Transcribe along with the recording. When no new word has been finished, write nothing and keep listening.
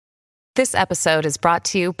This episode is brought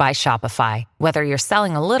to you by Shopify. Whether you're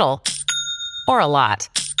selling a little or a lot,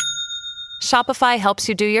 Shopify helps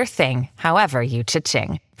you do your thing, however you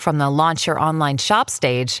cha-ching. From the launch your online shop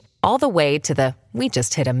stage, all the way to the we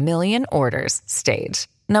just hit 1 million orders stage.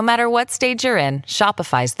 No matter what stage you're in,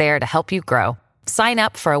 Shopify's there to help you grow. Sign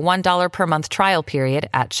up for a $1 per month trial period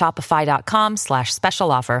at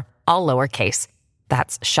shopify.com/special offer, all lowercase.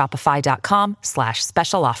 That's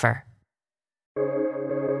shopify.com/special offer.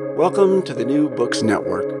 Welcome to the New Books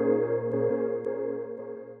Network.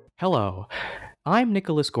 Hello, I'm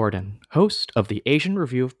Nicholas Gordon, host of the Asian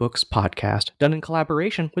Review of Books podcast, done in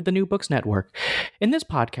collaboration with the New Books Network. In this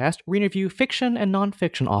podcast, we interview fiction and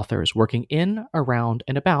nonfiction authors working in, around,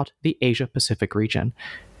 and about the Asia-Pacific region.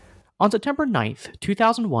 On September 9th,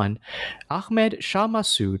 2001, Ahmed Shah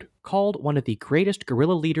Massoud, called one of the greatest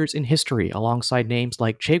guerrilla leaders in history alongside names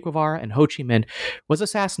like Che Guevara and Ho Chi Minh, was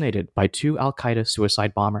assassinated by 2 al-Qaeda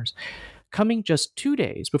suicide bombers. Coming just 2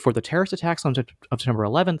 days before the terrorist attacks on September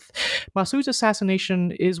 11th, Massoud's assassination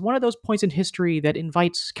is one of those points in history that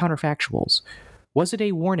invites counterfactuals. Was it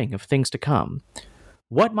a warning of things to come?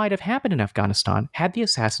 What might have happened in Afghanistan had the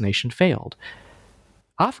assassination failed?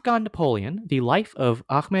 Afghan Napoleon, the life of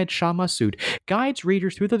Ahmed Shah Massoud, guides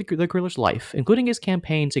readers through the guerrilla's life, including his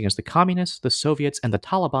campaigns against the communists, the Soviets, and the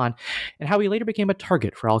Taliban, and how he later became a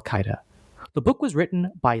target for al-Qaeda. The book was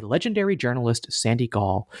written by legendary journalist Sandy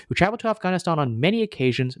Gall, who traveled to Afghanistan on many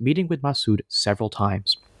occasions, meeting with Massoud several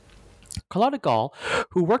times. Carlotta Gall,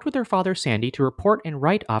 who worked with her father Sandy to report and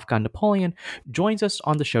write Afghan Napoleon, joins us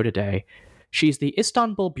on the show today. She's the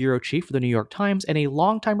Istanbul bureau chief for the New York Times and a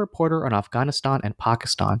longtime reporter on Afghanistan and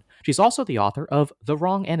Pakistan. She's also the author of The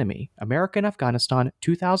Wrong Enemy, America and Afghanistan,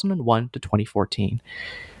 2001 to 2014.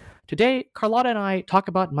 Today, Carlotta and I talk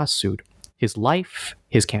about Massoud, his life,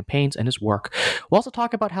 his campaigns, and his work. We'll also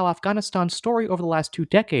talk about how Afghanistan's story over the last 2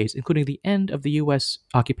 decades, including the end of the U.S.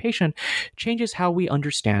 occupation, changes how we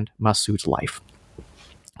understand Massoud's life.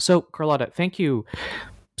 So, Carlotta, thank you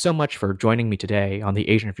so much for joining me today on the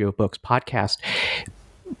Asian Review of Books podcast.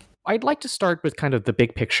 I'd like to start with kind of the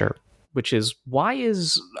big picture, which is, why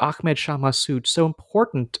is Ahmed Shah Massoud so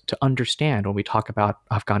important to understand when we talk about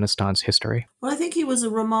Afghanistan's history? Well, I think he was a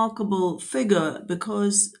remarkable figure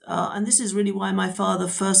because, and this is really why my father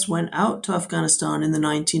first went out to Afghanistan in the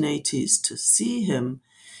 1980s to see him.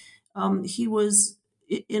 He was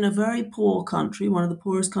in a very poor country, one of the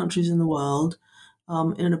poorest countries in the world,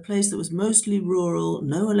 in a place that was mostly rural,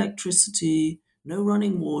 no electricity, no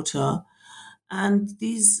running water. And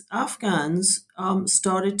these Afghans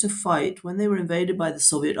started to fight. When they were invaded by the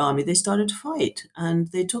Soviet army, they started to fight. And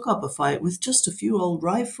they took up a fight with just a few old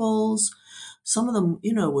rifles. Some of them,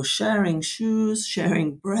 were sharing shoes,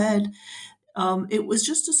 sharing bread. It was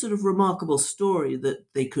just a sort of remarkable story that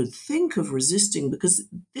they could think of resisting, because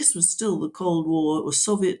this was still the Cold War. It was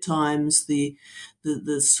Soviet times. The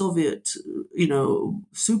Soviet,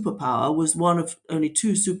 superpower was one of only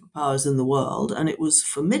 2 superpowers in the world, and it was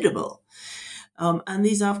formidable. And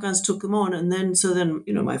these Afghans took them on, and then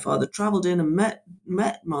my father traveled in and met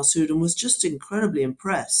Massoud and was just incredibly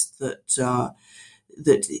impressed that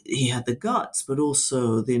he had the guts, but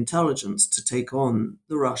also the intelligence to take on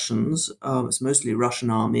the Russians. It's mostly a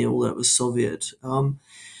Russian army, although it was Soviet.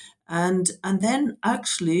 And then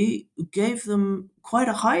actually gave them quite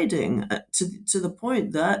a hiding to the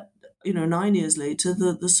point that, 9 years later,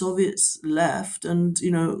 the Soviets left, and,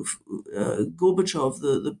 Gorbachev,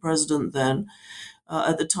 the president then,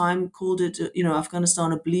 at the time called it,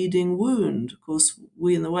 Afghanistan a bleeding wound. Of course,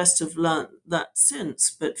 we in the West have learnt that since,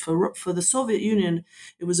 but for the Soviet Union,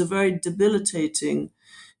 it was a very debilitating,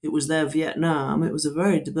 it was their Vietnam, it was a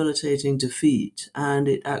very debilitating defeat, and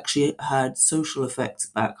it actually had social effects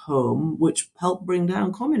back home, which helped bring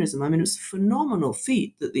down communism. I mean, it was a phenomenal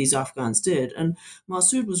feat that these Afghans did, and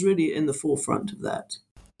Massoud was really in the forefront of that.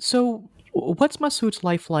 So, what's Massoud's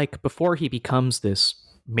life like before he becomes this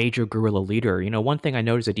major guerrilla leader? One thing I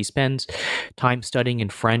noticed is that he spends time studying in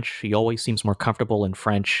French. He always seems more comfortable in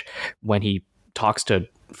French when he talks to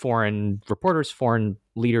foreign reporters, foreign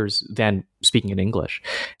leaders, than speaking in English.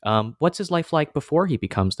 What's his life like before he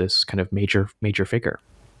becomes this kind of major figure?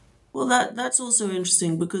 Well, that's also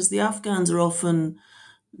interesting, because the Afghans are often,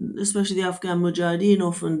 especially the Afghan Mujahideen,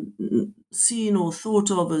 often seen or thought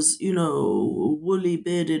of as, woolly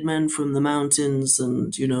bearded men from the mountains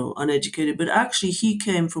and, uneducated. But actually, he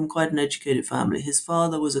came from quite an educated family. His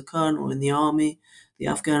father was a colonel in the army, the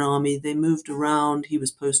Afghan army. They moved around. He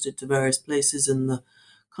was posted to various places in the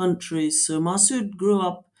country. So Massoud grew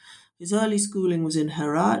up, His early schooling was in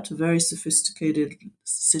Herat, a very sophisticated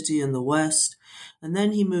city in the west. And then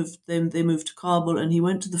they moved to Kabul, and he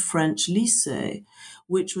went to the French Lycée,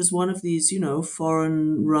 which was one of these,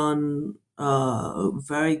 foreign-run,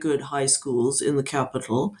 very good high schools in the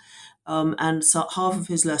capital. And so half of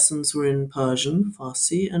his lessons were in Persian,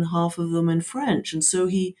 Farsi, and half of them in French. And so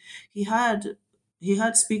he had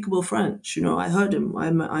speakable French. I heard him.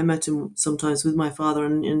 I met him sometimes with my father,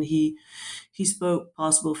 and he spoke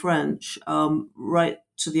passable French right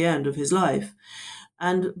to the end of his life.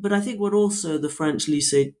 But I think what also the French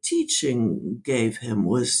Lycée teaching gave him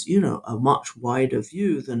was, a much wider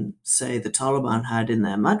view than, say, the Taliban had in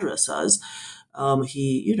their madrasas.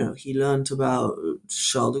 He learned about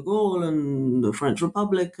Charles de Gaulle and the French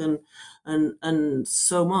Republic and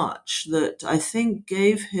so much that I think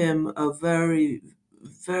gave him a very,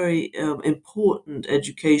 very important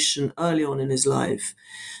education early on in his life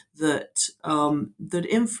that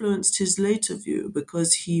influenced his later view,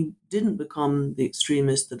 because he didn't become the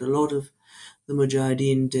extremist that a lot of the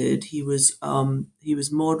Mujahideen did. He was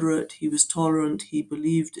moderate, he was tolerant, he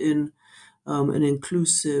believed in an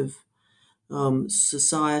inclusive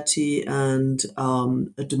society and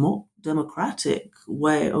a democratic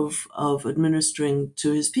way of administering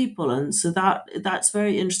to his people. And so that's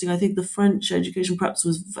very interesting. I think the French education perhaps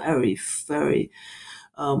was very, very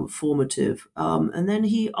formative. And then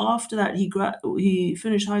after that, he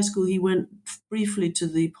finished high school. He went briefly to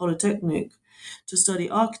the Polytechnic to study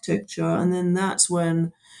architecture, and then that's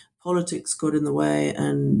when politics got in the way,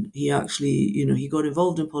 and he actually, he got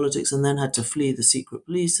involved in politics and then had to flee the secret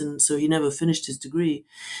police, and so he never finished his degree.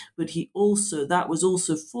 But that was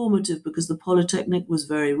also formative because the Polytechnic was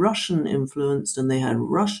very Russian influenced, and they had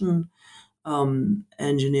Russian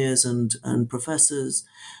engineers and professors,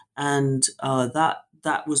 and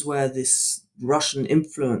that was where this Russian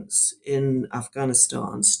influence in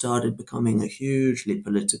Afghanistan started becoming a hugely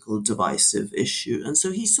political, divisive issue. And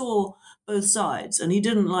so he saw both sides, and he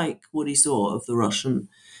didn't like what he saw of the Russian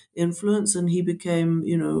influence, and he became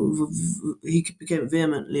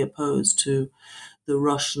vehemently opposed to the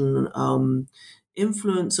Russian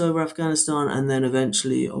influence over Afghanistan, and then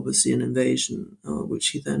eventually, obviously, an invasion, which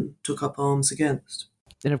he then took up arms against.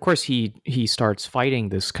 And of course, he starts fighting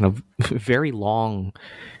this kind of very long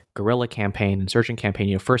guerrilla campaign, insurgent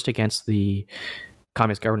campaign, first against the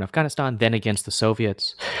communist government of Afghanistan, then against the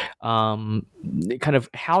Soviets. Kind of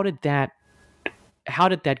how did that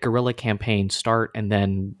guerrilla campaign start and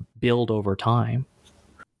then build over time?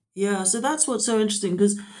 Yeah, so that's what's so interesting,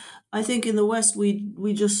 because I think in the West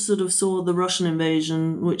we just sort of saw the Russian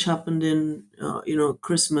invasion, which happened in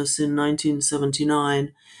Christmas in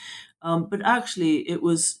 1979. But actually, it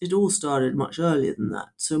all started much earlier than that.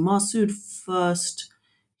 So Massoud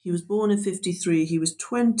he was born in 1953. He was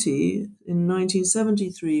 20 in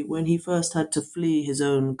 1973 when he first had to flee his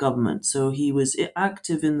own government. So he was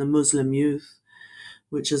active in the Muslim Youth,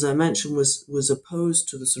 which, as I mentioned, was opposed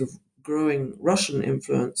to the sort of growing Russian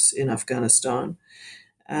influence in Afghanistan.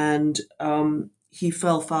 And he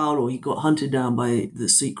fell foul, or he got hunted down by the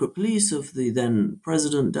secret police of the then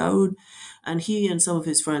President Daoud, and he and some of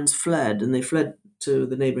his friends fled, and they fled to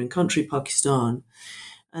the neighboring country, Pakistan.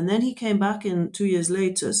 And then he came back in 2 years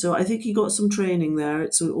later. So I think he got some training there.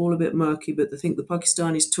 It's all a bit murky, but I think the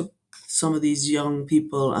Pakistanis took some of these young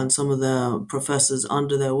people and some of their professors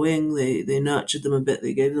under their wing. They nurtured them a bit.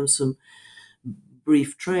 They gave them some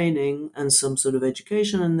brief training and some sort of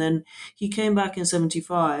education. And then he came back in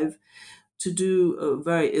 1975 to do a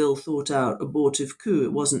very ill thought out abortive coup.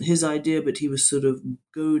 It wasn't his idea, but he was sort of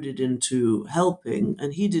goaded into helping,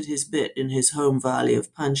 and he did his bit in his home valley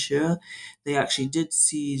of Panjshir. They actually did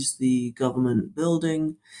seize the government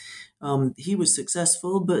building. He was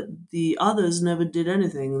successful, but the others never did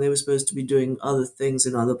anything. They were supposed to be doing other things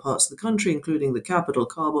in other parts of the country, including the capital,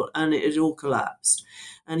 Kabul, and it all collapsed.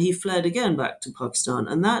 And he fled again back to Pakistan,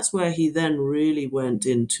 and that's where he then really went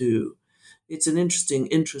into. It's an interesting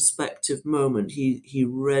introspective moment. He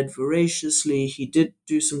read voraciously. He did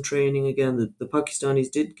do some training again. The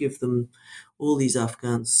Pakistanis did give them, all these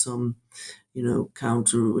Afghans, some,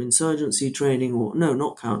 counterinsurgency training, or no,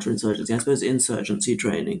 not counterinsurgency, I suppose insurgency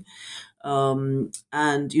training. And,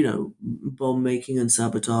 bomb making and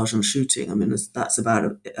sabotage and shooting. I mean, that's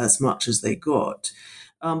about as much as they got.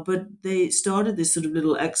 But they started this sort of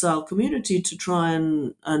little exile community to try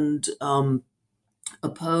and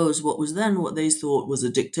oppose what they thought was a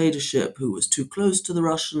dictatorship who was too close to the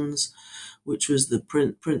Russians, which was the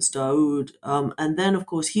Prince Daoud. And then, of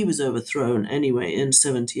course, he was overthrown anyway in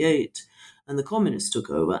 1978, and the communists took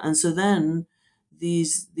over. And so then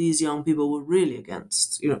these young people were really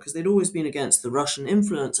against, because they'd always been against the Russian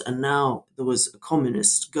influence, and now there was a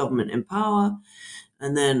communist government in power.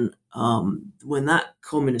 And then when that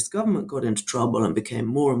communist government got into trouble and became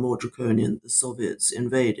more and more draconian, the Soviets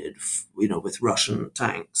invaded, with Russian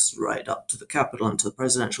tanks right up to the capital and to the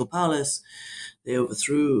presidential palace. They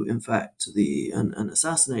overthrew, in fact, and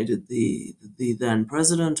assassinated the then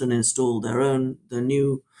president and installed their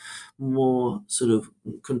new, more sort of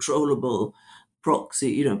controllable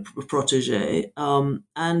proxy, protege,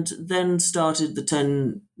 and then started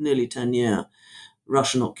the nearly 10-year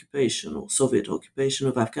Russian occupation or Soviet occupation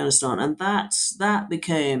of Afghanistan. And that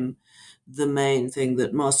became the main thing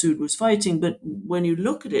that Masood was fighting. But when you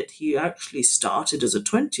look at it, he actually started as a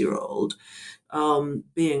 20-year-old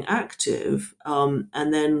being active. And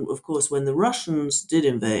then, of course, when the Russians did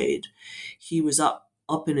invade, he was up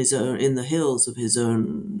in the hills of his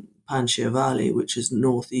own Panjshir Valley, which is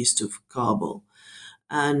northeast of Kabul.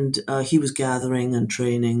 And he was gathering and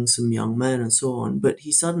training some young men and so on. But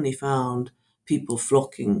he suddenly found people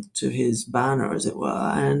flocking to his banner, as it were.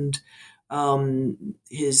 And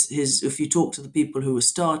if you talk to the people who were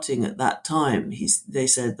starting at that time, they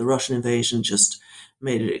said the Russian invasion just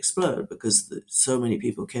made it explode because so many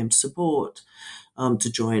people came to support,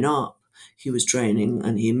 to join up. He was training,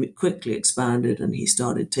 and he quickly expanded, and he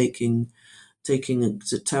started taking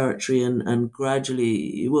territory, and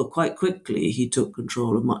gradually, quite quickly, he took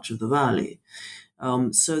control of much of the valley.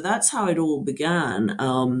 So that's how it all began.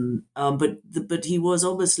 But he was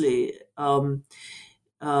obviously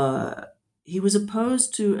he was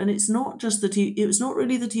opposed to, and it's not just that it was not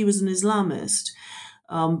really that he was an Islamist.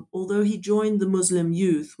 Although he joined the Muslim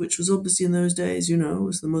Youth, which was obviously in those days,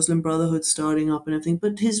 was the Muslim Brotherhood starting up and everything.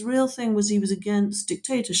 But his real thing was he was against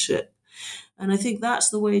dictatorship. And I think that's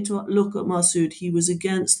the way to look at Masood. He was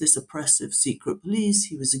against this oppressive secret police.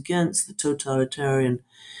 He was against the totalitarian,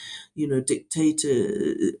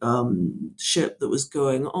 dictatorship that was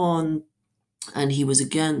going on. And he was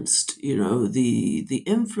against, the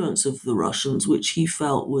influence of the Russians, which he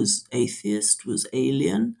felt was atheist, was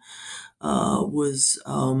alien, was,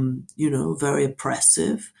 very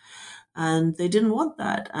oppressive. And they didn't want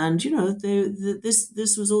that. And,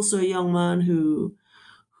 this was also a young man who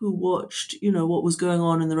watched, what was going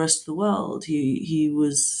on in the rest of the world. He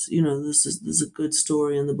was, there's a good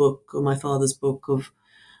story in the book, or my father's book,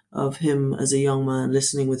 of him as a young man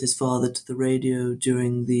listening with his father to the radio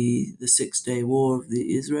during the 6-day war of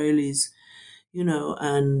the Israelis,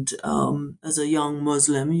 and as a young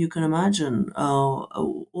Muslim, you can imagine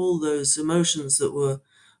all those emotions that were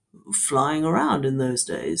flying around in those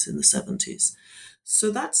days in the 70s.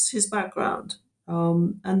 So that's his background.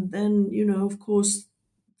 And then, of course,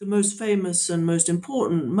 the most famous and most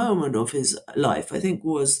important moment of his life, I think,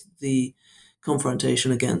 was the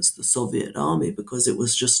confrontation against the Soviet army, because it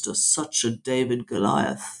was just such a David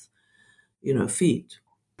Goliath, feat.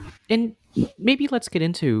 And maybe let's get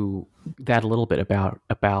into that a little bit about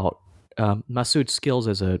Masood's skills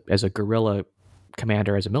as a guerrilla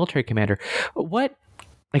commander, as a military commander. What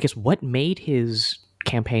made his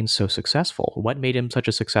campaign so successful? What made him such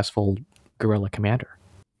a successful guerrilla commander?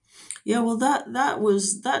 Yeah, well,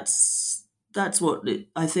 that's what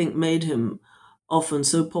I think made him often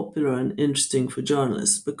so popular and interesting for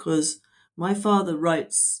journalists, because my father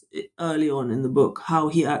writes early on in the book how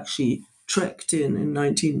he actually trekked in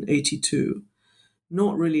 1982,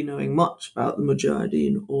 not really knowing much about the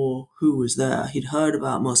Mujahideen or who was there. He'd heard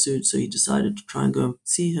about Masood, so he decided to try and go and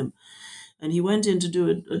see him. And he went in to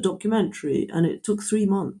do a documentary, and it took 3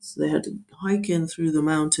 months. They had to hike in through the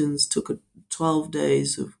mountains, took 12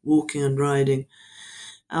 days of walking and riding.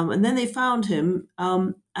 And then they found him,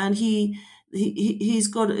 and he's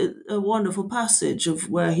got a wonderful passage of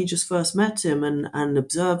where he just first met him and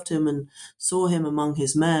observed him and saw him among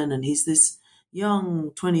his men. And he's this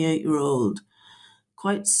young 28-year-old,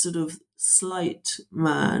 quite sort of slight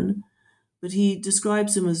man, but he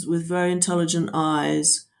describes him as with very intelligent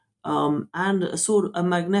eyes, and a sort of a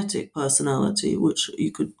magnetic personality, which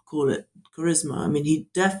you could call it charisma. I mean, he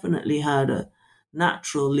definitely had a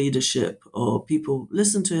natural leadership, or people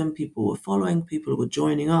listened to him, people were following, people were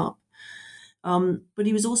joining up. But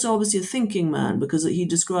he was also obviously a thinking man, because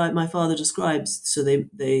my father describes, so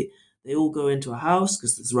they all go into a house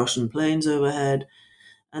because there's Russian planes overhead,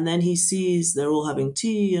 and then he sees they're all having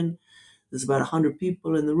tea, and there's about 100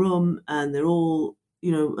 people in the room, and they're all,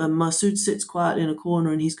 and Masood sits quietly in a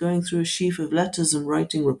corner, and he's going through a sheaf of letters and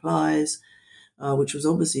writing replies, which was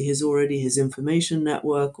obviously his information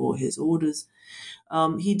network or his orders.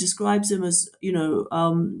 He describes him as,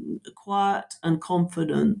 quiet and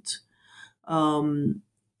confident,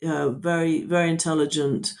 very, very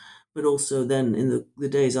intelligent, but also then in the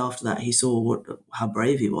days after that, he saw how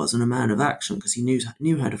brave he was and a man of action, because he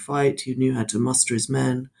knew how to fight, he knew how to muster his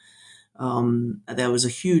men. There was a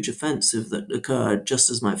huge offensive that occurred just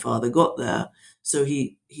as my father got there. So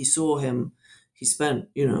he saw him. He spent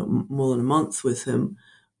more than a month with him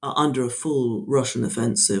under a full Russian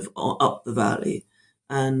offensive up the valley,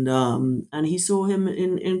 and he saw him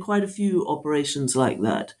in quite a few operations like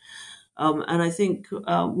that. And I think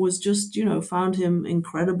was just found him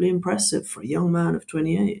incredibly impressive for a young man of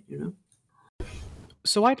 28.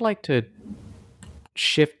 So I'd like to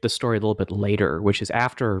shift the story a little bit later, which is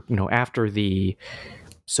after the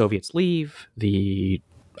Soviets leave, the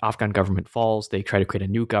Afghan government falls, they try to create a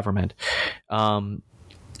new government,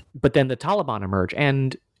 but then the Taliban emerge,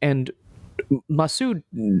 and Masood,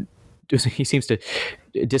 he seems to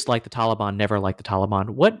dislike the Taliban, never liked the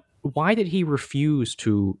Taliban. Why did he refuse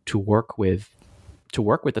to work with the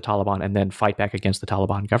Taliban and then fight back against the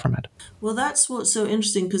Taliban government? Well, that's what's so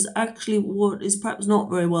interesting, because actually what is perhaps not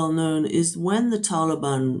very well known is when the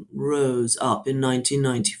Taliban rose up in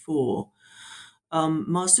 1994,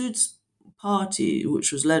 Masood's party,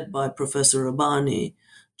 which was led by Professor Rabbani,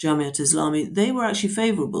 Jamiat Islami, they were actually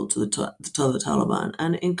favorable to the Taliban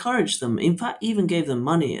and encouraged them, in fact, even gave them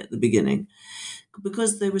money at the beginning,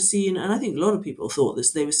 because they were seen, and I think a lot of people thought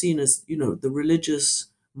this, they were seen as, the religious,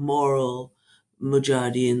 moral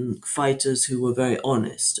Mujahideen fighters who were very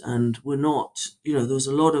honest and were not, there was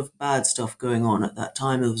a lot of bad stuff going on at that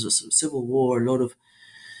time. There was a sort of civil war, a lot of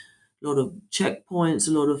checkpoints,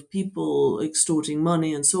 a lot of people extorting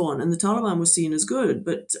money and so on. And the Taliban was seen as good.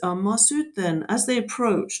 But Masood then, as they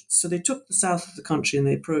approached, so they took the south of the country and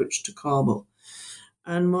they approached to Kabul.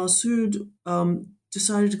 And Masood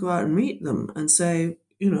decided to go out and meet them and say,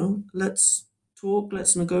 let's talk,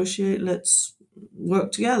 let's negotiate, let's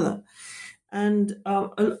work together. And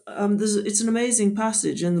it's an amazing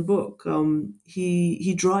passage in the book.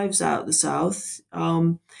 He drives out the south.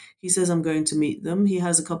 He says, "I'm going to meet them." He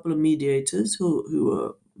has a couple of mediators who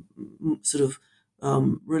are sort of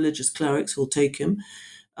religious clerics who'll take him.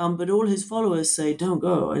 But all his followers say, "Don't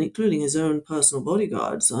go," and including his own personal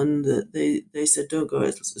bodyguards. And they said, "Don't go.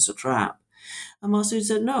 It's a trap." And Masood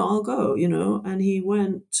said, "No, I'll go," and he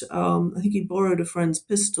went, I think he borrowed a friend's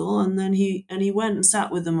pistol, and then he went and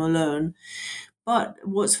sat with them alone. But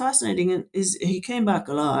what's fascinating is he came back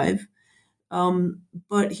alive,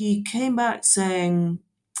 but he came back saying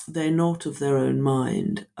they're not of their own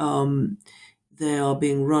mind. They are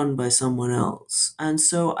being run by someone else. And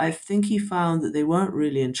so I think he found that they weren't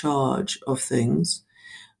really in charge of things,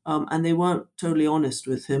 and they weren't totally honest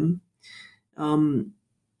with him.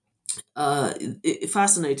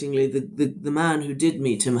 Fascinatingly, the man who did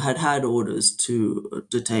meet him had orders to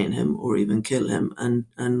detain him or even kill him,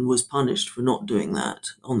 and was punished for not doing that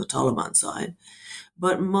on the Taliban side.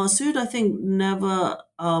 But Masood, I think, never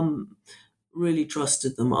really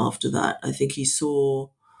trusted them after that. I think he saw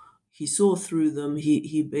through them.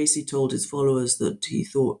 He basically told his followers that he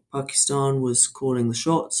thought Pakistan was calling the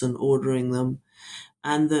shots and ordering them,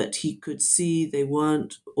 and that he could see they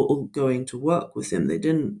weren't all going to work with him. They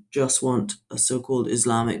didn't just want a so-called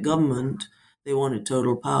Islamic government. They wanted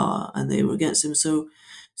total power, and they were against him. So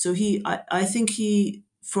I think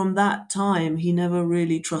from that time, he never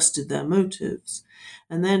really trusted their motives.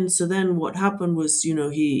 And then what happened was,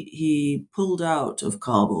 he pulled out of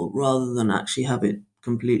Kabul rather than actually have it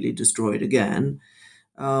completely destroyed again.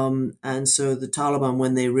 And so the Taliban,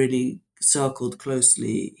 when they really circled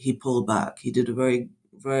closely, he pulled back. He did a very,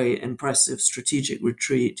 very impressive strategic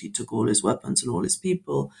retreat. He took all his weapons and all his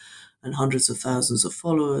people and hundreds of thousands of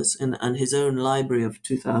followers and his own library of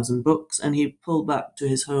 2,000 books, and he pulled back to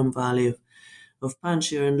his home valley of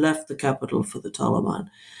Panjshir and left the capital for the Taliban.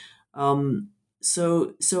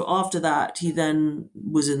 So after that, he then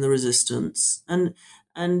was in the resistance, and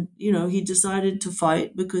he decided to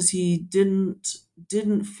fight because he didn't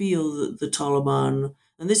feel that the Taliban.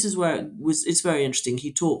 And this is where it's very interesting.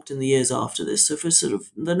 He talked in the years after this. So for sort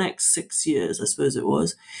of the next 6 years, I suppose it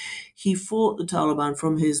was, he fought the Taliban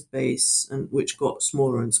from his base, and which got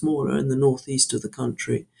smaller and smaller in the northeast of the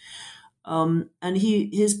country. And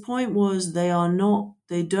his point was they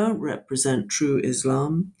don't represent true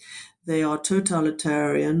Islam. They are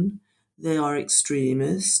totalitarian. They are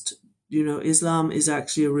extremist. Islam is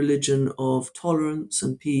actually a religion of tolerance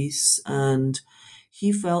and peace, and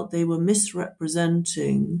he felt they were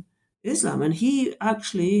misrepresenting Islam. And he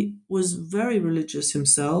actually was very religious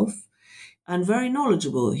himself and very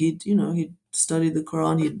knowledgeable. He'd studied the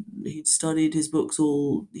Quran. He'd studied his books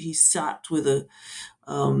all. He sat with a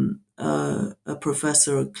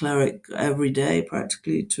professor, a cleric, every day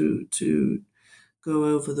practically to go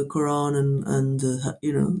over the Quran and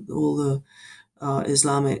all the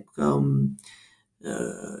Islamic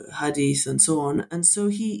hadith and so on. And so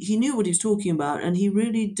he knew what he was talking about, and he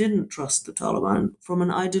really didn't trust the Taliban from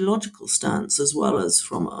an ideological stance as well as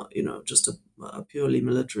from just a purely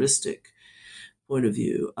militaristic point of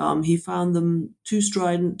view. He found them too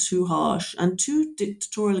strident, too harsh, and too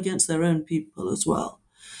dictatorial against their own people as well.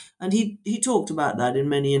 And he talked about that in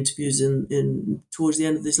many interviews in towards the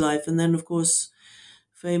end of his life. And then, of course,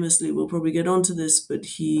 famously, we'll probably get onto this, but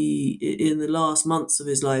he, in the last months of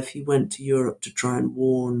his life, he went to Europe to try and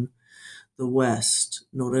warn the West,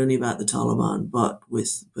 not only about the Taliban, but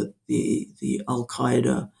the Al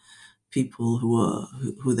Qaeda people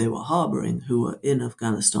who they were harboring, who were in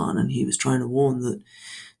Afghanistan, and he was trying to warn that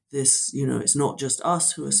this, it's not just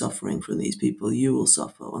us who are suffering from these people. You will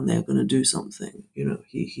suffer, and they're going to do something.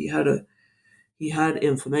 He had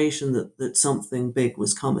information that something big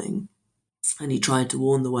was coming. And he tried to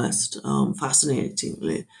warn the West.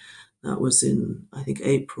 Fascinatingly, that was in, I think,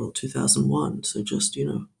 April 2001. So just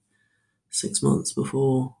 5 months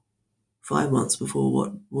before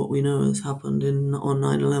what we know has happened on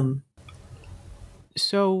 9/11.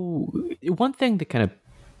 So one thing that kind of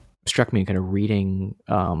struck me kind of reading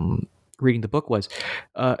the book was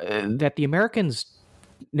that the Americans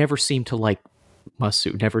never seemed to like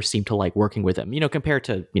Massoud, never seemed to like working with him, compared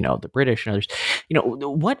to, the British and others.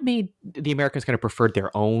 What made the Americans kind of preferred their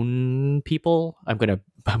own people? I'm going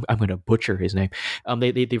to butcher his name.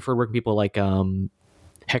 They prefer working people like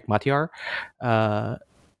Hekmatyar.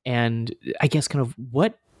 And I guess kind of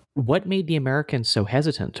what made the Americans so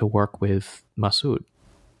hesitant to work with Massoud?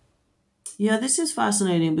 Yeah, this is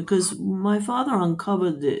fascinating because my father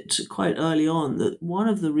uncovered it quite early on, that one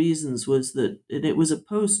of the reasons was that it was a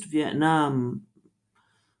post-Vietnam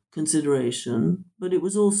consideration, but it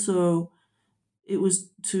was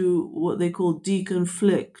to what they call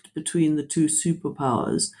deconflict between the two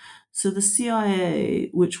superpowers. So the CIA,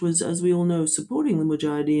 which was, as we all know, supporting the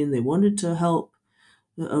Mujahideen, they wanted to help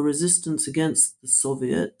a resistance against the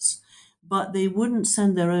Soviets, but they wouldn't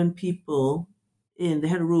send their own people in. They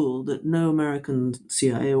had a rule that no American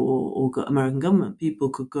CIA or American government people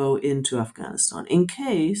could go into Afghanistan in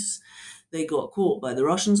case they got caught by the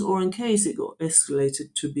Russians or in case it got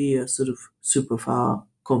escalated to be a sort of superpower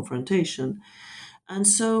confrontation. And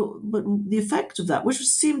so, but the effect of that, which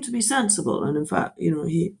seemed to be sensible, and in fact,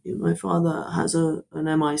 my father has an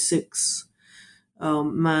MI6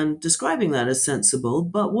 man describing that as sensible.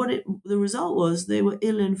 But the result was they were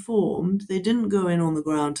ill-informed. They didn't go in on the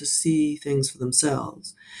ground to see things for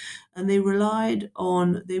themselves, and they worked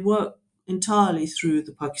entirely through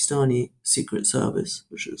the Pakistani Secret Service,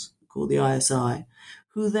 which is called the ISI,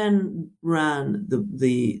 who then ran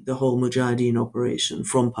the whole Mujahideen operation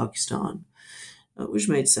from Pakistan, which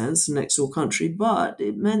made sense, the next door country, but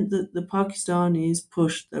it meant that the Pakistanis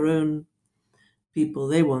pushed their own people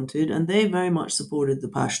they wanted, and they very much supported the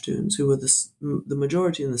Pashtuns, who were the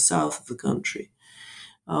majority in the south of the country,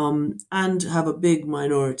 and have a big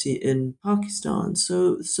minority in Pakistan.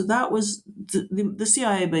 So that was the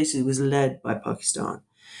CIA basically was led by Pakistan,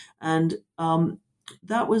 and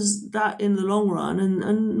that was that in the long run.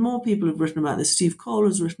 And more people have written about this. Steve Cole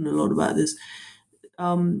has written a lot about this.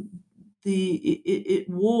 It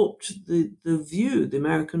warped the view, the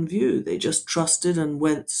American view. They just trusted and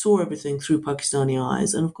saw everything through Pakistani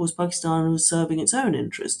eyes. And of course, Pakistan was serving its own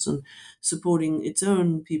interests and supporting its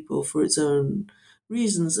own people for its own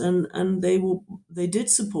reasons. And they did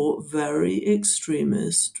support very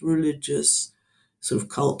extremist religious sort of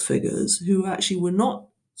cult figures who actually were not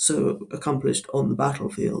so accomplished on the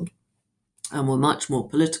battlefield and were much more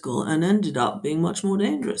political and ended up being much more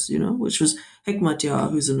dangerous, which was Hekmatyar,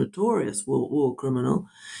 who's a notorious war criminal,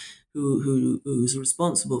 who's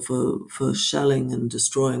responsible for shelling and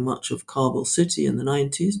destroying much of Kabul city in the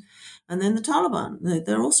 90s. And then the Taliban,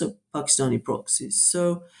 they're also Pakistani proxies.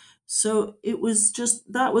 So it was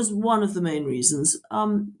that was one of the main reasons.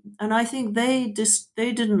 And I think they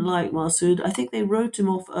didn't like Massoud. I think they wrote him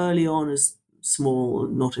off early on as small,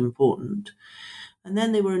 not important. And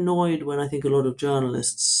then they were annoyed when I think a lot of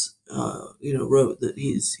journalists, wrote that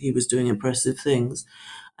he was doing impressive things.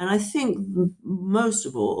 And I think most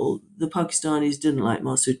of all, the Pakistanis didn't like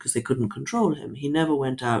Massoud because they couldn't control him. He never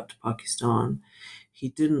went out to Pakistan. He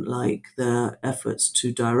didn't like their efforts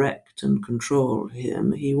to direct and control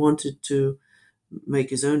him. He wanted to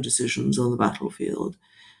make his own decisions on the battlefield.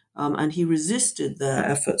 And he resisted their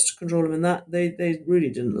efforts to control him, and that they really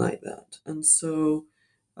didn't like that. And so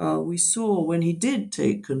we saw when he did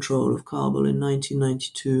take control of Kabul in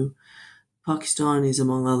 1992, Pakistanis,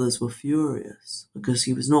 among others, were furious because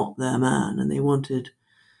he was not their man, and they wanted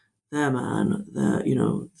their man,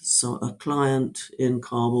 a client in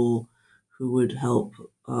Kabul who would help,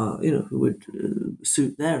 who would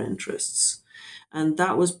suit their interests. And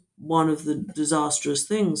that was one of the disastrous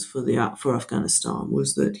things for Afghanistan,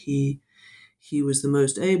 was that he was the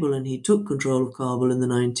most able and he took control of Kabul in the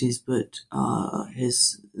 90s, but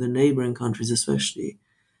the neighboring countries especially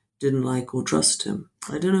didn't like or trust him.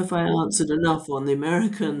 I don't know if I answered enough on the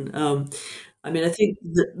American. I think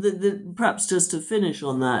perhaps just to finish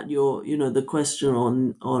on that, the question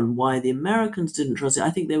on why the Americans didn't trust it.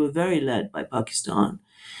 I think they were very led by Pakistan,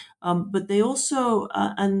 but they also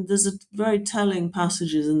and there's a very telling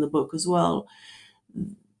passages in the book as well,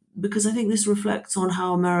 because I think this reflects on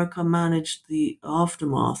how America managed the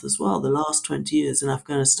aftermath as well. The last 20 years in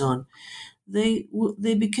Afghanistan, they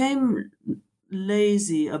became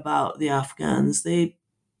lazy about the Afghans. They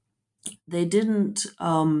didn't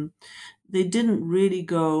really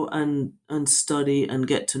go and study and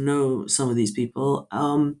get to know some of these people,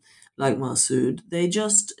 like Massoud. They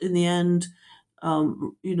just, in the end,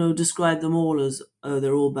 described them all as, oh,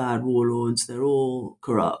 they're all bad warlords, they're all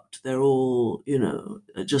corrupt, they're all,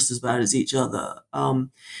 just as bad as each other. And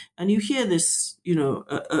you hear this,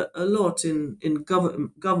 a lot in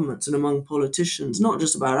governments and among politicians, not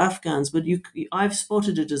just about Afghans, but I've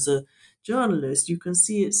spotted it as a journalist. You can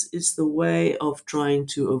see it's the way of trying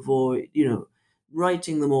to avoid,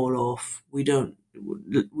 writing them all off. We don't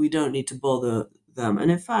need to bother them.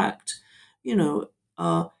 And in fact,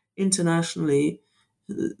 internationally,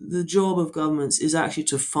 the job of governments is actually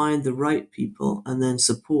to find the right people and then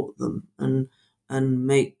support them and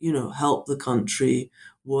make, help the country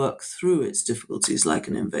work through its difficulties, like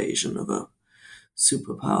an invasion of a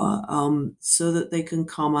superpower, so that they can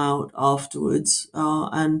come out afterwards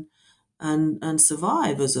and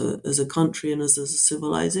survive as a country and as a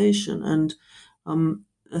civilization. And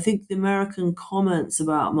I think the American comments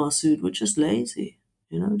about Massoud were just lazy.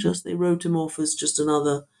 Just they wrote him off as just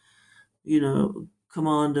another,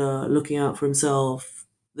 commander looking out for himself.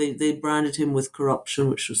 They branded him with corruption,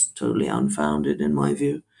 which was totally unfounded in my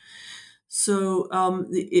view. So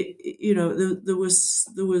there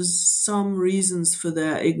was some reasons for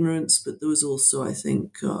their ignorance, but there was also, I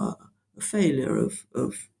think, a failure of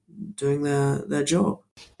doing their job.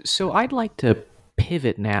 So I'd like to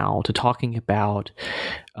pivot now to talking about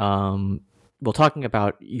talking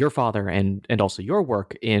about your father and also your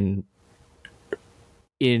work in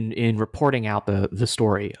reporting out the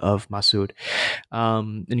story of Massoud,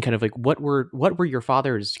 and kind of like what were your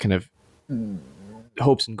father's kind of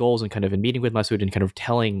hopes and goals, and kind of in meeting with Massoud and kind of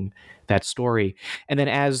telling that story, and then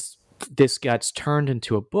as this gets turned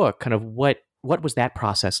into a book, kind of what was that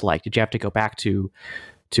process like? Did you have to go back to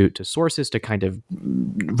sources to kind of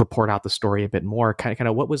report out the story a bit more? Kind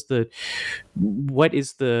of what is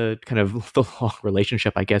the kind of the long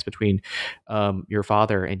relationship, I guess, between your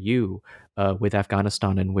father and you with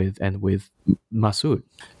Afghanistan and with Massoud?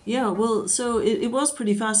 Yeah, well, so it was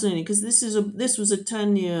pretty fascinating, because this was a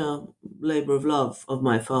 10-year labor of love of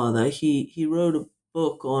my father. He wrote a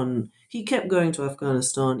book he kept going to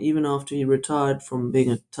Afghanistan even after he retired from being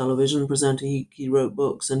a television presenter. He wrote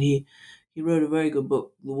books, and he wrote a very good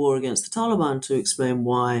book, The War Against the Taliban, to explain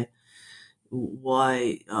why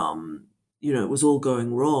it was all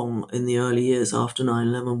going wrong in the early years after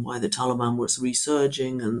 9/11, why the Taliban was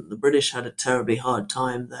resurging and the British had a terribly hard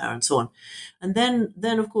time there, and so on. And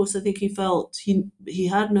then of course, I think he felt he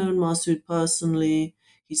had known Massoud personally.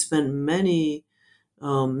 He spent many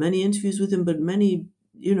interviews with him, but many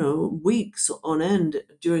weeks on end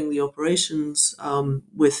during the operations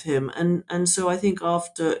with him. And so I think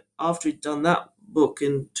after he'd done that book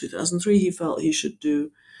in 2003, he felt he should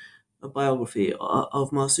do a biography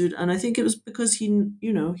of Massoud. And I think it was because he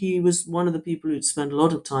was one of the people who'd spent a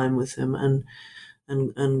lot of time with him and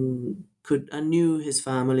knew his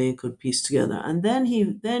family, could piece together. And then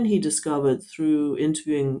he discovered, through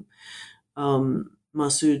interviewing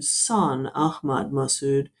Massoud's son, Ahmad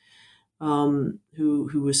Massoud, who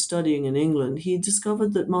was studying in England, he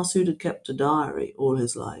discovered that Massoud had kept a diary all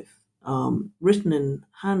his life, handwritten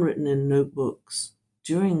in notebooks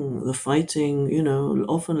during the fighting,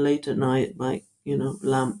 often late at night, like,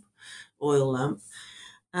 oil lamp.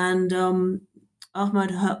 And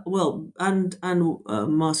Ahmad, and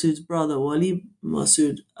Massoud's brother, Wali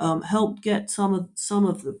Massoud, helped get some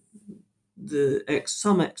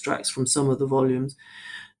extracts from some of the volumes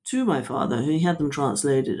to my father. He had them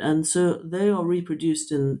translated, and so they are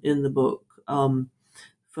reproduced in the book.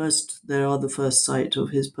 First, they are the first sight of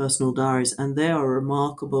his personal diaries, and they are a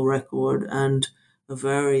remarkable record and a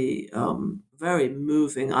very, very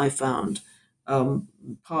moving, I found,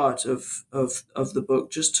 part of the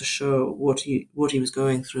book, just to show what he was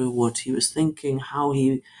going through, what he was thinking, how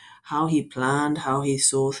he planned, how he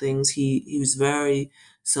saw things. He was very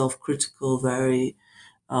self-critical, very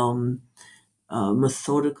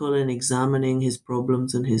methodical in examining his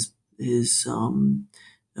problems and his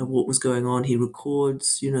what was going on. He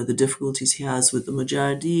records, the difficulties he has with the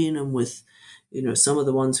Mujahideen and with, some of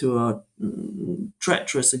the ones who are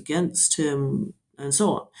treacherous against him, and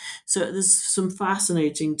so on. So there's some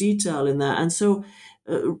fascinating detail in that. And so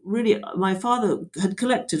really, my father had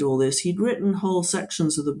collected all this. He'd written whole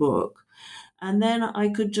sections of the book. And then I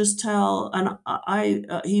could just tell, and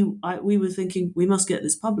we were thinking we must get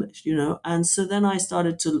this published, And so then I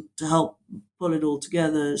started to help pull it all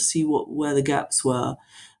together, see where the gaps were,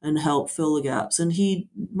 and help fill the gaps. And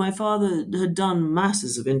my father had done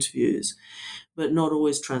masses of interviews, but not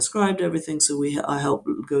always transcribed everything. So I helped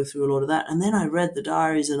go through a lot of that. And then I read the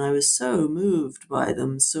diaries, and I was so moved by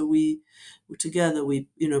them. So we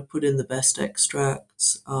put in the best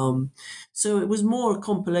extracts. So it was more a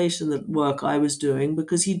compilation the work I was doing,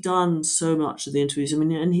 because he'd done so much of the interviews. I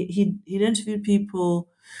mean, and he'd interviewed people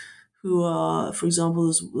who are, for example,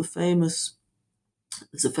 there's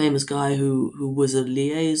a famous guy who was a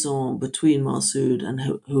liaison between Massoud and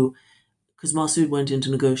who because Massoud went into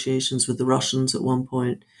negotiations with the Russians at one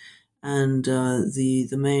point, and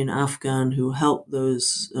the main Afghan who helped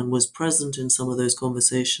those and was present in some of those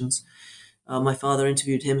conversations. My father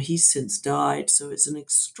interviewed him. He's since died, so it's an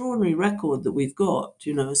extraordinary record that we've got,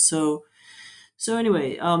 So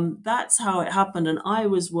anyway, that's how it happened. And I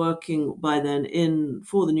was working by then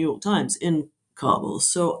for the New York Times in Kabul,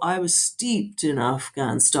 so I was steeped in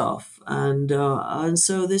Afghan stuff. And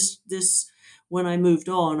so this when I moved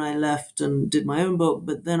on, I left and did my own book.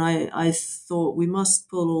 But then I thought we must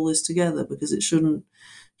pull all this together, because it shouldn't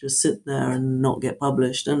just sit there and not get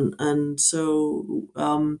published. And so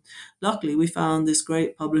luckily we found this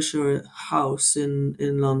great publisher house in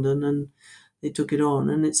London, and they took it on.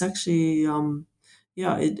 And it's actually,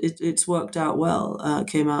 it's worked out well. It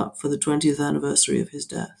came out for the 20th anniversary of his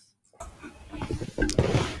death.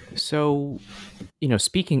 So,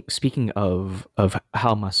 speaking of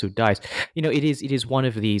how Massoud dies, it is one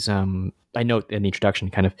of these. I note in the introduction,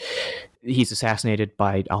 kind of, he's assassinated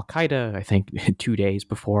by Al Qaeda, I think 2 days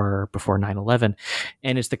before 9/11,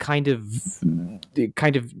 and it's the kind of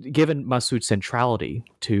given Massoud's centrality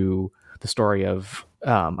to the story of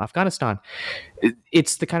Afghanistan,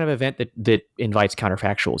 it's the kind of event that invites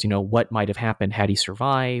counterfactuals. What might have happened had he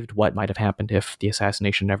survived? What might have happened if the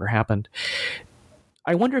assassination never happened?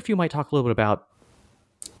 I wonder if you might talk a little bit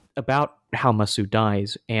about how Massoud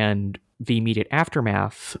dies and the immediate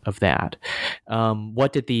aftermath of that.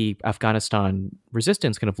 What did the Afghanistan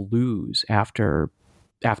resistance kind of lose after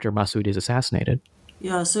Massoud is assassinated?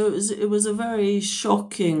 Yeah, so it was a very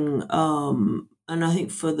shocking, and I think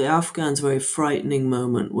for the Afghans, very frightening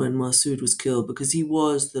moment when Massoud was killed, because he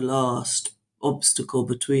was the last obstacle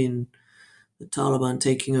between the Taliban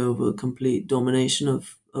taking over complete domination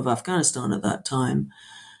of Afghanistan at that time.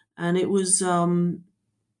 And it was,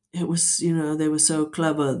 they were so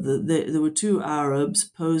clever that there were two Arabs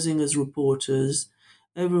posing as reporters.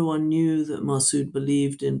 Everyone knew that Massoud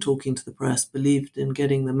believed in talking to the press, believed in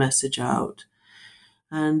getting the message out.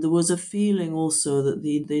 And there was a feeling also that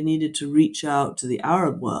they needed to reach out to the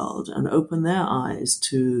Arab world and open their eyes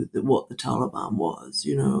to what the Taliban was.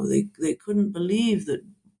 They couldn't believe that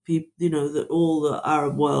that all the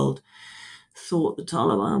Arab world thought the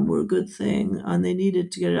Taliban were a good thing, and they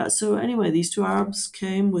needed to get it out. So anyway, these two Arabs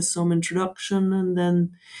came with some introduction, and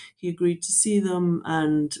then he agreed to see them.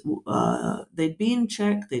 And they'd been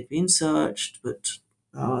checked, they'd been searched, but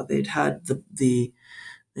they'd had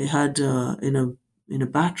in a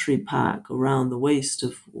battery pack around the waist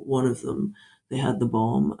of one of them, they had the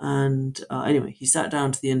bomb. And anyway, he sat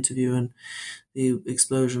down to the interview, and the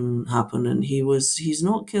explosion happened, and he's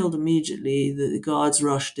not killed immediately. The guards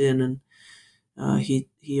rushed in, and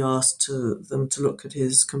he asked them to look at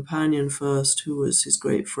his companion first, who was his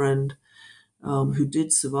great friend, who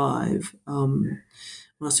did survive,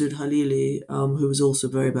 Masoud Halili, who was also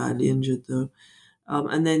very badly injured, though.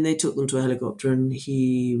 And then they took them to a helicopter, and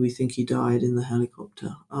we think he died in the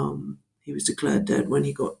helicopter. He was declared dead when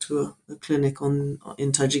he got to a clinic in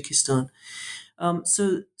Tajikistan.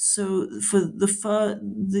 So for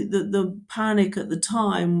the panic at the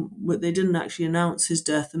time, they didn't actually announce his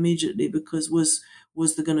death immediately, because was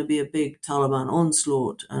there going to be a big Taliban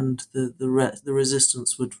onslaught, and the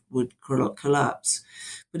resistance would collapse.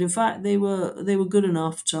 But in fact, they were good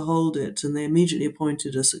enough to hold it, and they immediately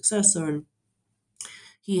appointed a successor, and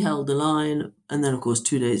he held the line. And then, of course,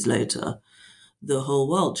 2 days later, the whole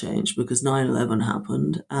world changed because 9/11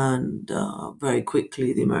 happened, and very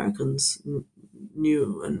quickly the Americans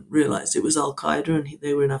knew and realized it was Al Qaeda, and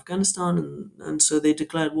they were in Afghanistan, and so they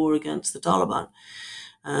declared war against the Taliban,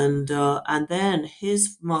 and then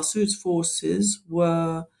Massoud's forces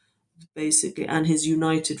were basically, and his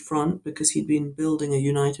united front, because he'd been building a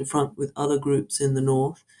united front with other groups in the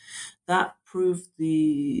north, that proved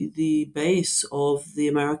the base of the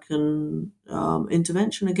American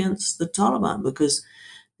intervention against the Taliban, because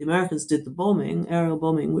the Americans did the bombing, aerial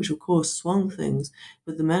bombing, which of course swung things,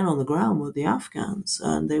 but the men on the ground were the Afghans,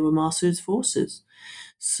 and they were Massoud's forces.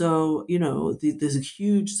 So, there's a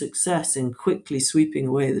huge success in quickly sweeping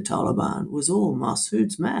away the Taliban was all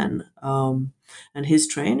Massoud's men, and his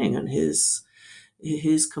training and his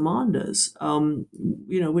commanders,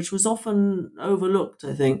 which was often overlooked,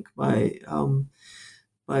 I think, by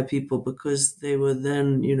people, because they were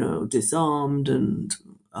then, disarmed and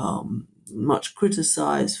much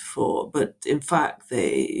criticized for, but in fact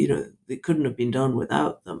they couldn't have been done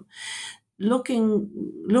without them.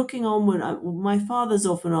 Looking onward, my father's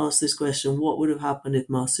often asked this question: what would have happened if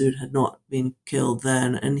Massoud had not been killed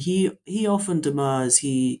then? And he often demurs.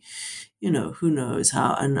 Who knows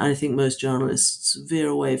how? And I think most journalists veer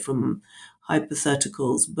away from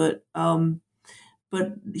hypotheticals, but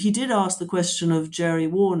he did ask the question of Jerry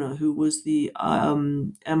Warner, who was the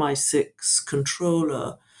MI6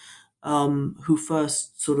 controller, who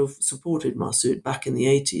first sort of supported Massoud back in the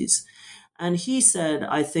 80s. And he said,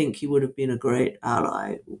 I think he would have been a great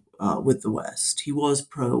ally with the West. He was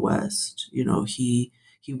pro-West. He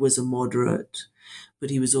was a moderate, but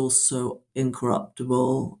he was also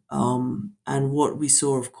incorruptible. And what we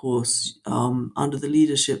saw, of course, under the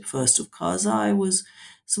leadership first of Karzai, was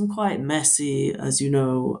some quite messy, as you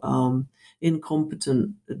know,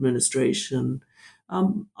 incompetent administration.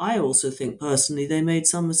 I also think personally they made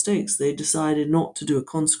some mistakes. They decided not to do a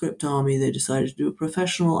conscript army. They decided to do a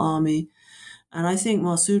professional army. And I think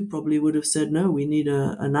Massoud probably would have said, no, we need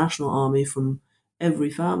a national army. From every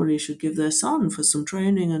family should give their son for some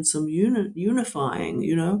training and some unifying,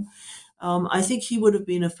 I think he would have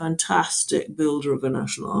been a fantastic builder of a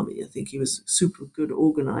national army. I think he was a super good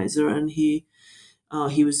organizer, and he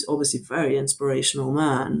was obviously a very inspirational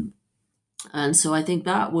man. And so I think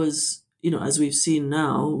that was, as we've seen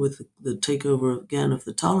now with the takeover again of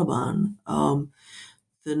the Taliban,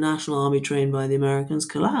 the national army trained by the Americans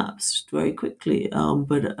collapsed very quickly.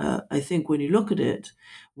 But I think when you look at it,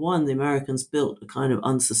 one, the Americans built a kind of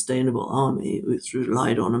unsustainable army which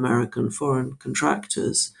relied on American foreign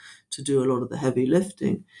contractors to do a lot of the heavy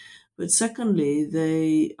lifting. But secondly,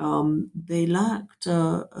 they lacked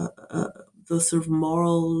the sort of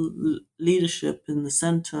moral leadership in the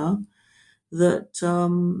center that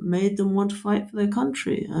made them want to fight for their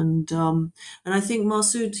country. And I think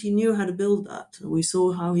Massoud, he knew how to build that. We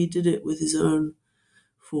saw how he did it with his own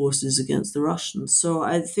forces against the Russians. So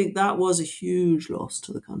I think that was a huge loss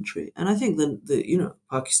to the country. And I think that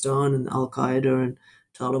Pakistan and Al-Qaeda and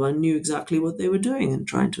Taliban knew exactly what they were doing in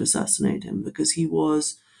trying to assassinate him, because he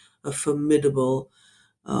was a formidable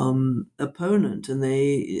opponent, and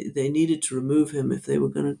they needed to remove him if they were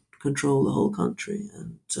going to control the whole country.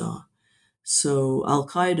 And so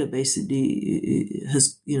Al-Qaeda basically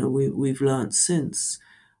has, we've learned since,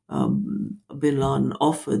 Bin Laden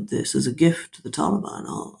offered this as a gift to the Taliban.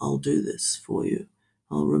 I'll do this for you.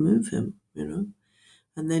 I'll remove him,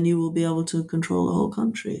 and then you will be able to control the whole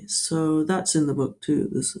country. So that's in the book too,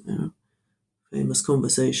 this famous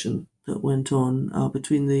conversation that went on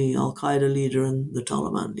between the Al-Qaeda leader and the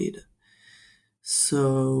Taliban leader.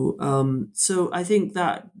 So I think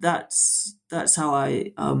that's how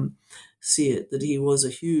I see it, that he was a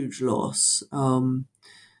huge loss.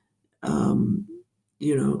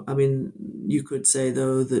 You could say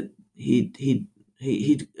though that he'd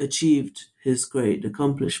achieved his great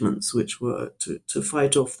accomplishments, which were to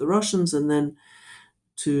fight off the Russians, and then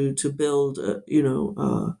to build a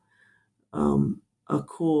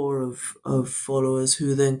core of followers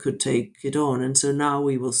who then could take it on. And so now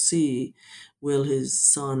we will see, will his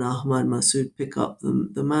son Ahmad Massoud pick up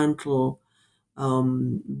the mantle?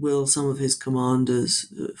 Will some of his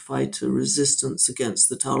commanders fight a resistance against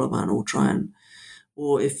the Taliban, or try and,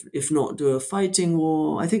 or if not, do a fighting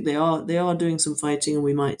war? I think they are doing some fighting, and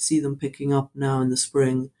we might see them picking up now in the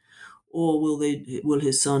spring. Or will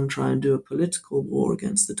his son try and do a political war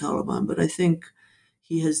against the Taliban? But I think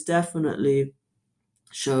he has definitely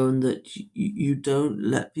shown that you don't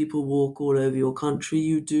let people walk all over your country.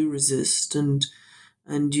 You do resist, and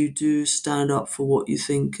you do stand up for what you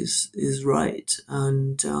think is right.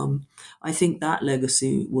 And I think that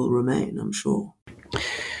legacy will remain, I'm sure.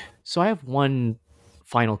 So I have one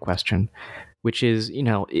final question. which is,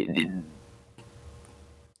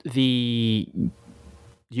 the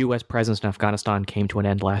U.S. presence in Afghanistan came to an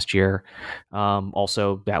end last year.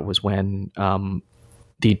 Also, that was when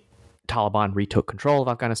the Taliban retook control of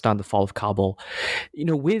Afghanistan, the fall of Kabul.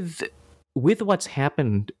 With what's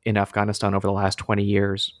happened in Afghanistan over the last 20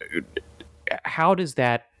 years, how does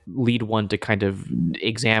that lead one to kind of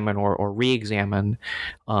examine or re-examine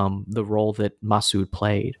the role that Massoud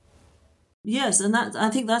played? Yes, and I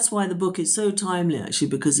think that's why the book is so timely, actually,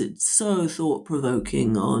 because it's so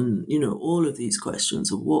thought-provoking on, all of these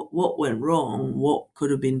questions of what went wrong, what could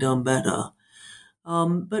have been done better.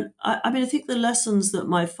 But I think the lessons that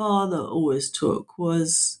my father always took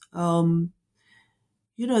was, the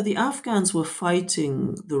Afghans were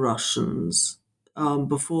fighting the Russians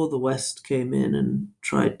before the West came in and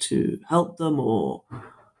tried to help them or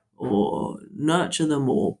nurture them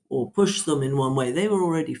or push them in one way. They were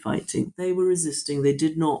already fighting. They were resisting. They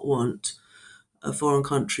did not want a foreign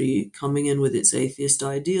country coming in with its atheist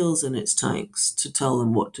ideals and its tanks to tell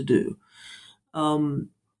them what to do. And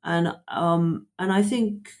I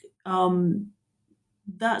think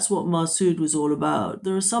that's what Massoud was all about.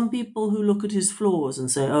 There are some people who look at his flaws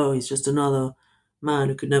and say, "Oh, he's just another man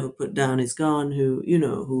who could never put down his gun,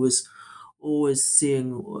 who was always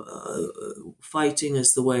seeing fighting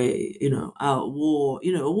as the way, out war, a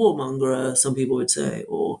warmonger, some people would say,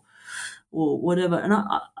 or whatever." And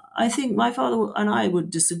I think my father and I would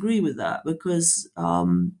disagree with that because,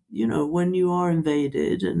 when you are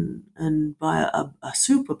invaded and by a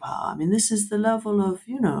superpower, I mean, this is the level of,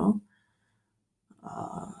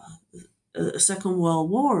 a Second World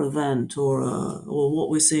War event or what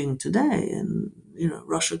we're seeing today, and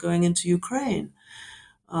Russia going into Ukraine.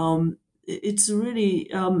 It's really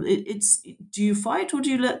it's do you fight or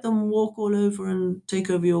do you let them walk all over and take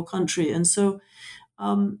over your country? And so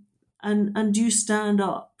and do you stand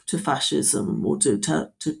up to fascism or to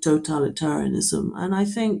totalitarianism? And I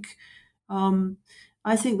think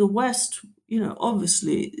the West,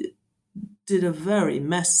 obviously did a very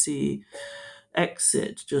messy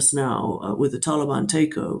exit just now with the Taliban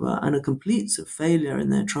takeover and a complete failure in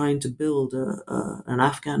their trying to build an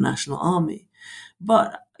Afghan national army.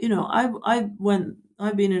 But I've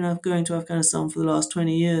been going to Afghanistan for the last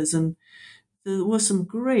 20 years, and there were some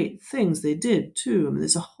great things they did too. I mean,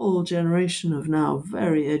 there's a whole generation of now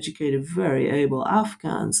very educated, very able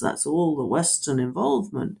Afghans. That's all the Western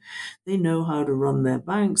involvement. They know how to run their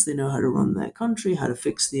banks. They know how to run their country, how to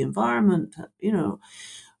fix the environment.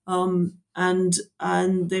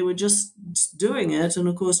 And they were just doing it. And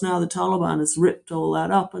of course, now the Taliban has ripped all that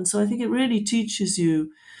up. And so I think it really teaches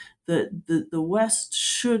you that the West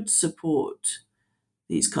should support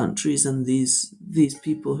these countries and these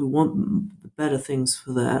people who want better things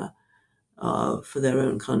for their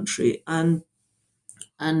own country, and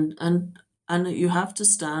you have to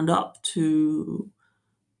stand up to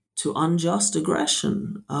unjust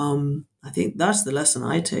aggression. I think that's the lesson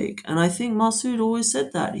I take, and I think Massoud always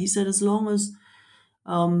said that. He said, as long as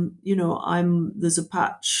there's a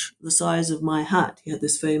patch the size of my hat. He had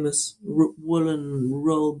this famous woolen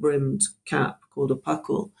roll-brimmed cap called a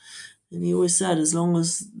pakul. And he always said, as long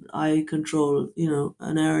as I control,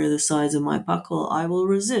 an area the size of my pakul, I will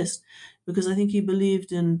resist. Because I think he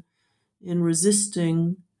believed in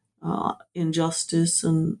resisting injustice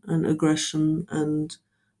and aggression and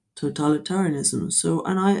totalitarianism. So,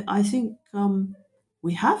 and I think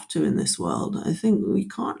we have to in this world. I think we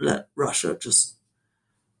can't let Russia just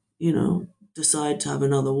decide to have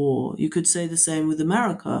another war. You could say the same with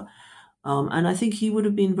America. And I think he would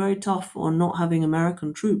have been very tough on not having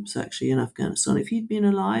American troops actually in Afghanistan. If he'd been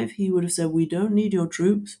alive, he would have said, "We don't need your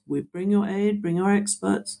troops. We bring your aid, bring our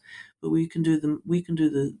experts, but we can do the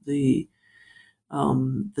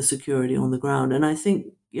security on the ground." And I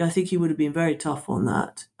think he would have been very tough on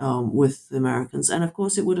that with the Americans. And of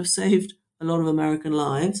course, it would have saved a lot of American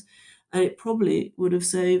lives, and it probably would have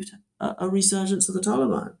saved a resurgence of the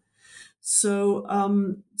Taliban. So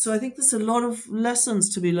I think there's a lot of lessons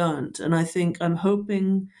to be learned, and I'm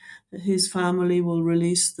hoping that his family will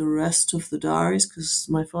release the rest of the diaries, because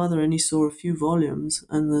my father only saw a few volumes,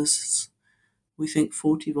 and there's, we think,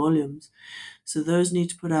 40 volumes. So those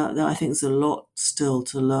need to put out there. I think there's a lot still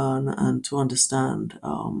to learn and to understand,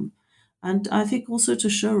 and I think also to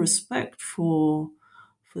show respect for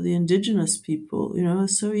the indigenous people.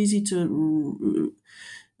 It's so easy to.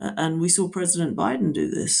 And we saw President Biden do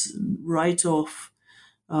this, write off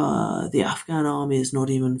the Afghan army is not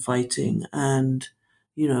even fighting, and,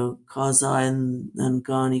 Karzai and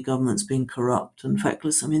Ghani governments being corrupt and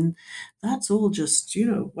feckless. I mean, that's all just,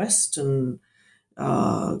 Western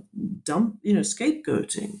uh,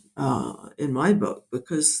 scapegoating in my book,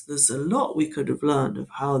 because there's a lot we could have learned of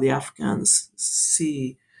how the Afghans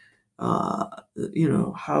see,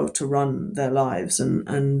 how to run their lives,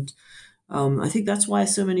 and I think that's why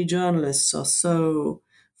so many journalists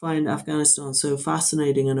find Afghanistan so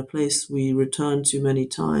fascinating and a place we return to many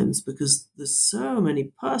times, because there's so many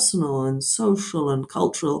personal and social and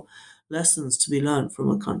cultural lessons to be learned from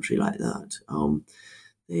a country like that.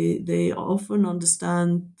 They often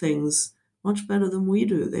understand things much better than we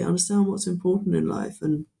do. They understand what's important in life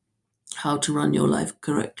and how to run your life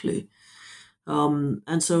correctly.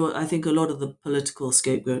 And so I think a lot of the political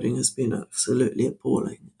scapegoating has been absolutely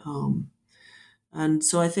appalling. And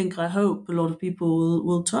so I hope a lot of people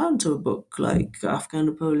will turn to a book like Afghan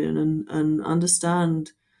Napoleon and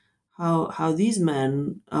understand how these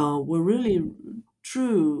men were really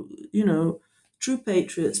true, true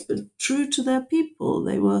patriots, but true to their people.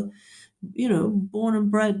 They were, born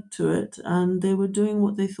and bred to it, and they were doing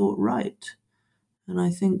what they thought right. And I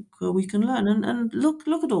think we can learn and look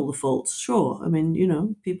at all the faults. Sure, I mean,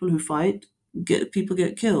 people who fight get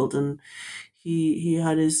killed, and he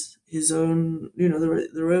had his own,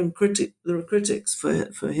 there were critics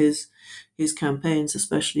for his campaigns,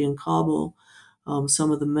 especially in Kabul.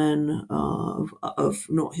 Some of the men of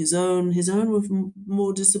not his own were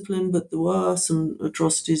more disciplined, but there were some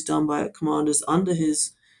atrocities done by commanders under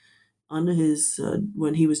his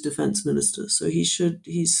when he was defense minister. So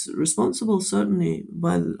he's responsible, certainly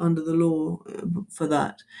under the law, for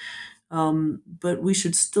that. But we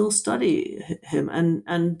should still study him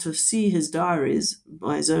and to see his diaries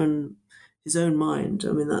by his own mind.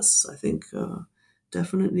 I mean, that's, I think,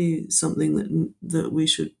 definitely something that we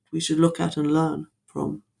should look at and learn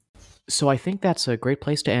from. So I think that's a great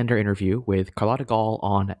place to end our interview with Carlotta Gall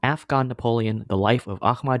on Afghan Napoleon, The Life of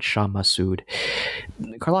Ahmad Shah Massoud.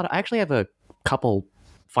 Carlotta, I actually have a couple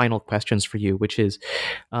final questions for you, which is,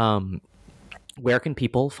 where can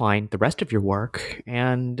people find the rest of your work,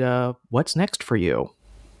 and what's next for you?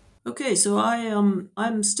 Okay, so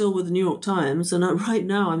I'm still with the New York Times, and right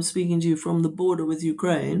now I'm speaking to you from the border with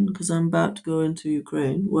Ukraine, because I'm about to go into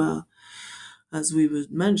Ukraine, where, as we were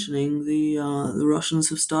mentioning, the Russians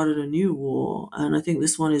have started a new war, and I think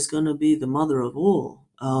this one is going to be the mother of all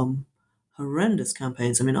horrendous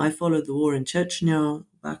campaigns. I mean, I followed the war in Chechnya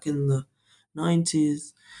back in the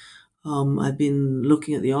 90s. I've been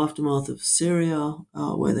looking at the aftermath of Syria,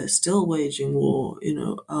 where they're still waging war,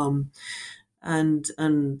 and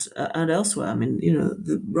elsewhere. I mean,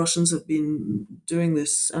 the Russians have been doing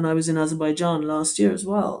this, and I was in Azerbaijan last year as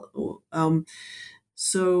well.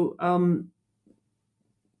 So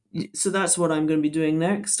that's what I'm going to be doing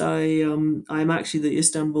next. I'm actually the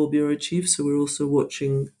Istanbul bureau chief, so we're also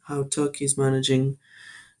watching how Turkey's managing.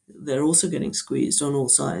 They're also getting squeezed on all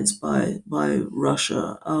sides by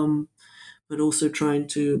Russia, but also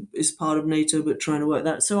is part of NATO, but trying to work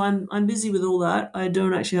that. So I'm busy with all that. I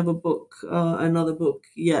don't actually have another book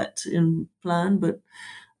yet in plan, but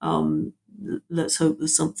let's hope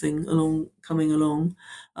there's something coming along.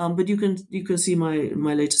 But you can see my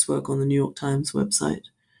latest work on the New York Times website.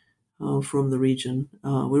 From the region.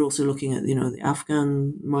 We're also looking at, the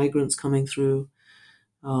Afghan migrants coming through.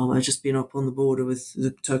 I've just been up on the border with the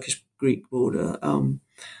Turkish-Greek border, a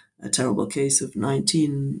terrible case of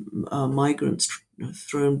 19 migrants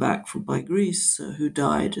thrown back by Greece who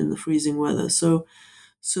died in the freezing weather. So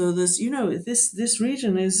there's, this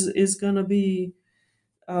region is going to be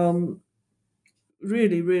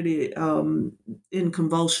really, really in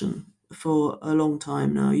convulsion for a long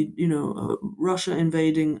time now. Russia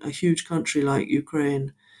invading a huge country like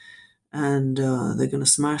Ukraine, and they're going to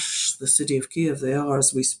smash the city of Kiev. They are,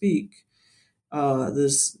 as we speak.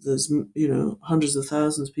 There's hundreds of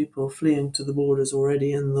thousands of people fleeing to the borders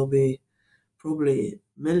already, and there'll be probably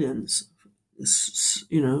millions,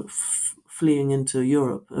 fleeing into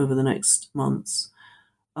Europe over the next months.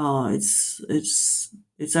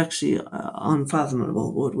 It's actually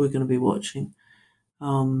unfathomable what we're going to be watching.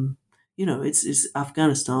 It's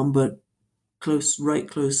Afghanistan, but right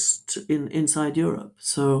close to inside Europe.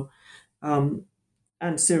 So,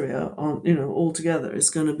 and Syria, all together,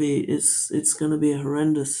 it's going to be a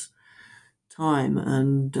horrendous time,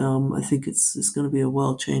 and I think it's going to be a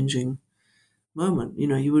world changing moment.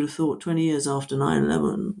 You would have thought 20 years after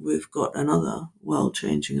 9/11, we've got another world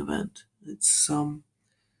changing event. It's and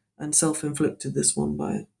self-inflicted, this one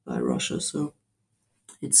by Russia. So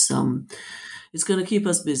it's going to keep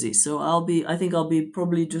us busy. So I think I'll be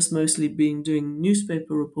probably just mostly doing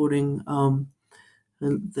newspaper reporting, and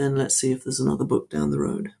then let's see if there's another book down the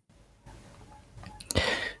road.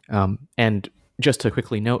 And just to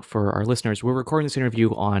quickly note for our listeners, we're recording this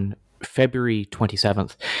interview on February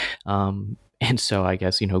 27th. And so I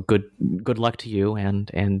guess, good luck to you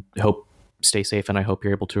and hope stay safe. And I hope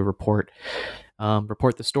you're able to report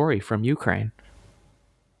the story from Ukraine.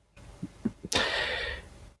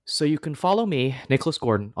 So you can follow me, Nicholas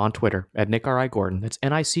Gordon, on Twitter at NickRIGordon. That's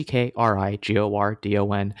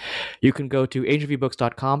NickRIGordon. You can go to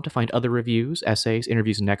AsianReviewBooks.com to find other reviews, essays,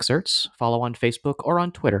 interviews, and excerpts. Follow on Facebook or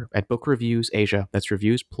on Twitter at Book Reviews Asia. That's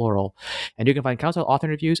reviews plural. And you can find countless author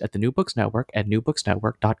interviews at the New Books Network at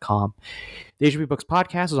newbooksnetwork.com. The Asian Review Books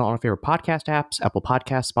podcast is on all our favorite podcast apps, Apple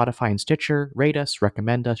Podcasts, Spotify, and Stitcher. Rate us,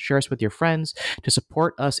 recommend us, share us with your friends to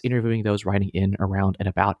support us interviewing those writing in, around, and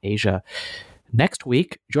about Asia. Next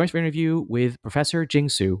week, join us for an interview with Professor Jing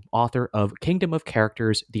Su, author of Kingdom of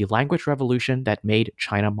Characters, The Language Revolution That Made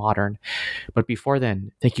China Modern. But before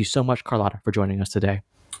then, thank you so much, Carlotta, for joining us today.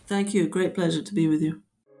 Thank you. Great pleasure to be with you.